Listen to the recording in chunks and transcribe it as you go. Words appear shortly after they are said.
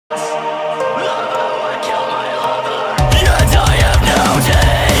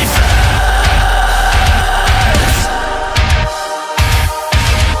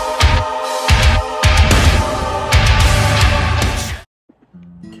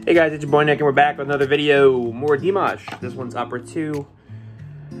Hey guys, it's your boy Nick and we're back with another video. More Dimash. This one's opera 2.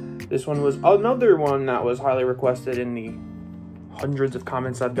 This one was another one that was highly requested in the hundreds of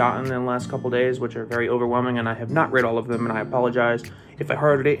comments I've gotten in the last couple days, which are very overwhelming, and I have not read all of them, and I apologize if I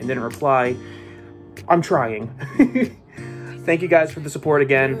heard it and didn't reply. I'm trying. Thank you guys for the support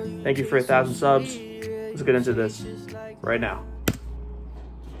again. Thank you for 1,000 subs. Let's get into this right now.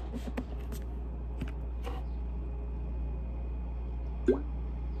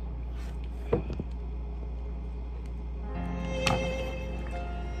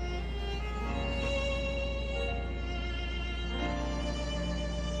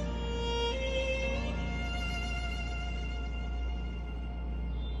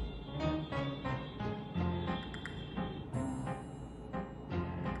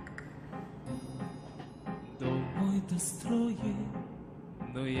 Строи,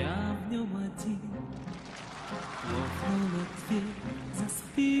 но я в нем один. Хлопнула дверь за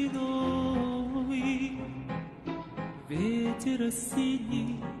спиной. Ветер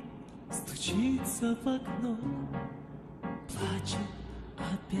осенний стучится в окно, плачет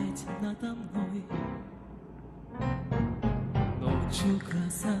опять надо мной. Ночью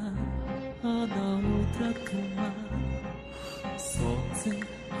гроза, а на утро туман. Солнце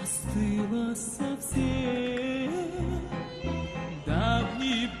остыло совсем.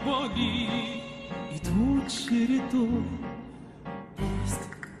 Давние боли идут чередой, пусть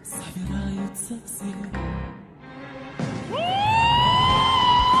собираются все.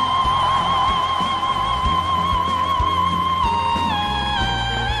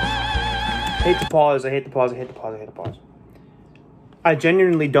 I hate the pause. I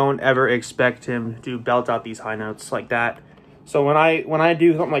genuinely don't ever expect him to belt out these high notes like that. So when I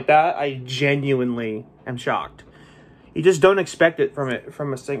do something like that, I genuinely am shocked. You just don't expect it from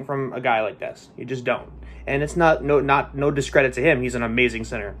a guy like this. You just don't. And it's no discredit to him. He's an amazing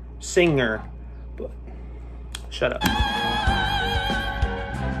singer. But shut up.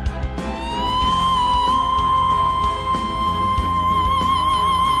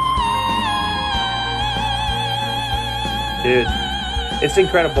 Dude, it's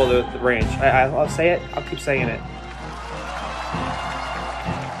incredible, the range. I'll say it. I'll keep saying it.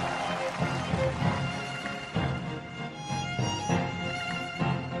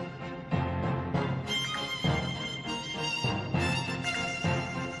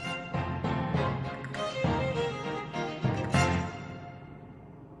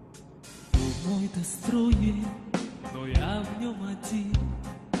 Мой-то строен, но я в нем один.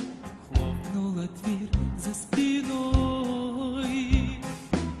 Хлопнула дверь за спиной.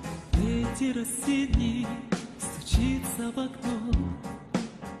 Ветер осенний стучится в окно,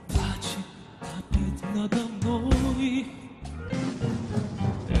 плачет опять надо мной.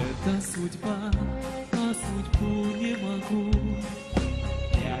 Это судьба, а судьбу не могу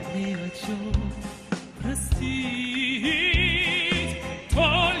я ни о чем простить.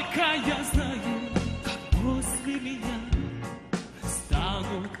 Только я знаю, как после меня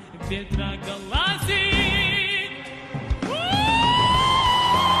станут ветроголазить.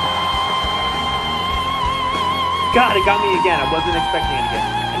 God, it got me again. I wasn't expecting it again.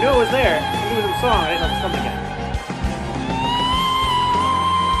 I knew it was there. I knew it was in the song. I didn't know it was coming again.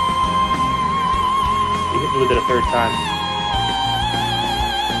 He hit me with it a third time.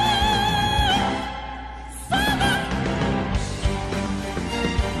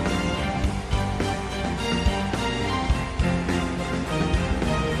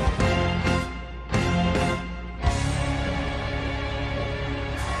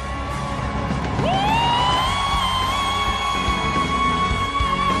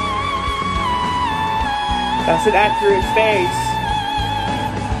 That's an accurate face.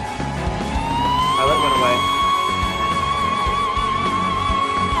 My lip went away.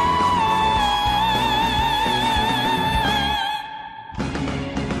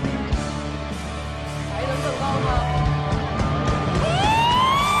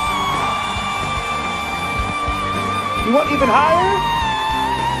 You want even higher?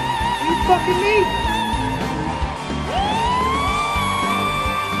 Are you fucking me?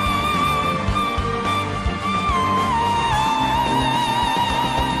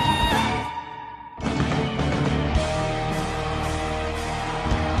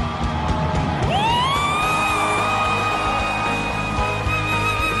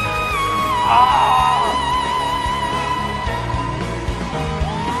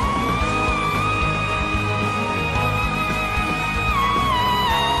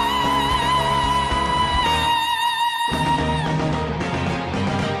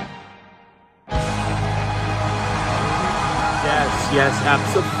 Yes,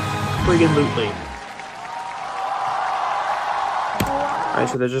 absolutely.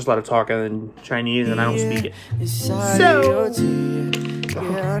 Alright, so there's just a lot of talking in Chinese and I don't speak it. So,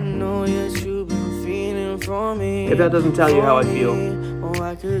 if that doesn't tell you how I feel,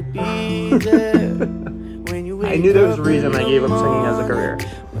 I knew there was a reason I gave up singing as a career.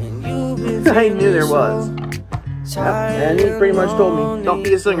 I knew there was. And he pretty much told me, don't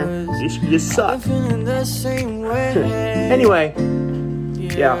be a singer. You suck. Anyway,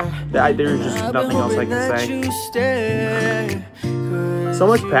 yeah, there's just nothing else I can say. So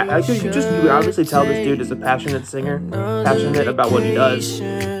much you could obviously tell this dude is a passionate singer, passionate about what he does.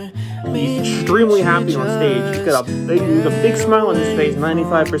 He's extremely happy on stage. He's got a big smile on his face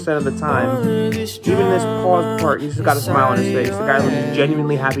 95% of the time. Even this pause part, he's got a smile on his face. The guy looks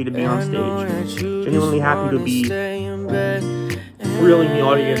genuinely happy to be on stage. Genuinely happy to be thrilling the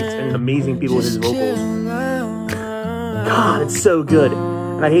audience and amazing people with his vocals. God, it's so good.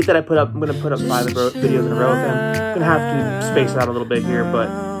 And I hate that I'm going to put up 5 videos in a row of him. I'm going to have to space out a little bit here, but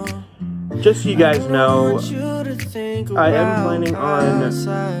just so you guys know, I am planning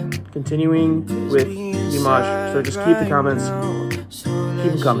on continuing with Dimash, so just keep the comments.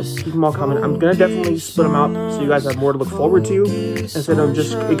 Keep them coming. Keep them all coming. I'm going to definitely split them out so you guys have more to look forward to instead of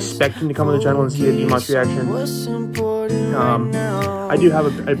just expecting to come on the channel and see a Dimash reaction. I do have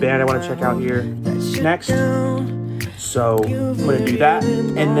a band I want to check out here next. So I'm going to do that.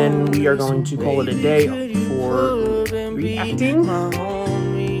 And then we are going to call it a day for reacting.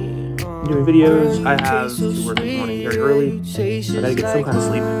 Doing videos. I have to work in the morning very early. So I gotta get some kind of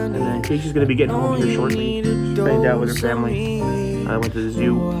sleep. And then Casey's gonna be getting home here shortly. She's spending out with her family. I went to the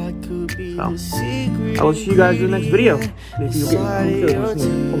zoo. So I will see you guys in the next video. If you get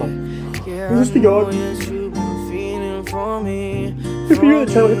hold on. Where's the dog? If you're new to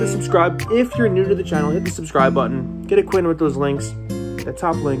the channel, hit the subscribe. If you're new to the channel, hit the subscribe button. Get acquainted with those links. The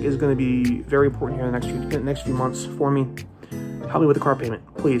top link is going to be very important here in the next few months for me. Help me with the car payment,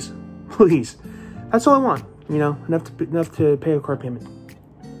 please. Please. That's all I want, you know, enough to pay a car payment.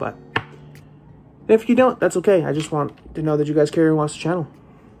 But if you don't, that's okay. I just want to know that you guys care and watch the channel.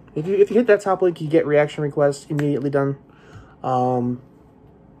 If you hit that top link, you get reaction requests immediately done. I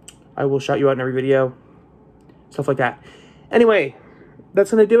will shout you out in every video. Stuff like that. Anyway,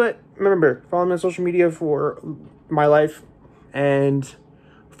 that's going to do it. Remember, follow me on social media for my life. And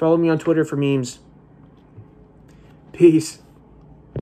follow me on Twitter for memes. Peace.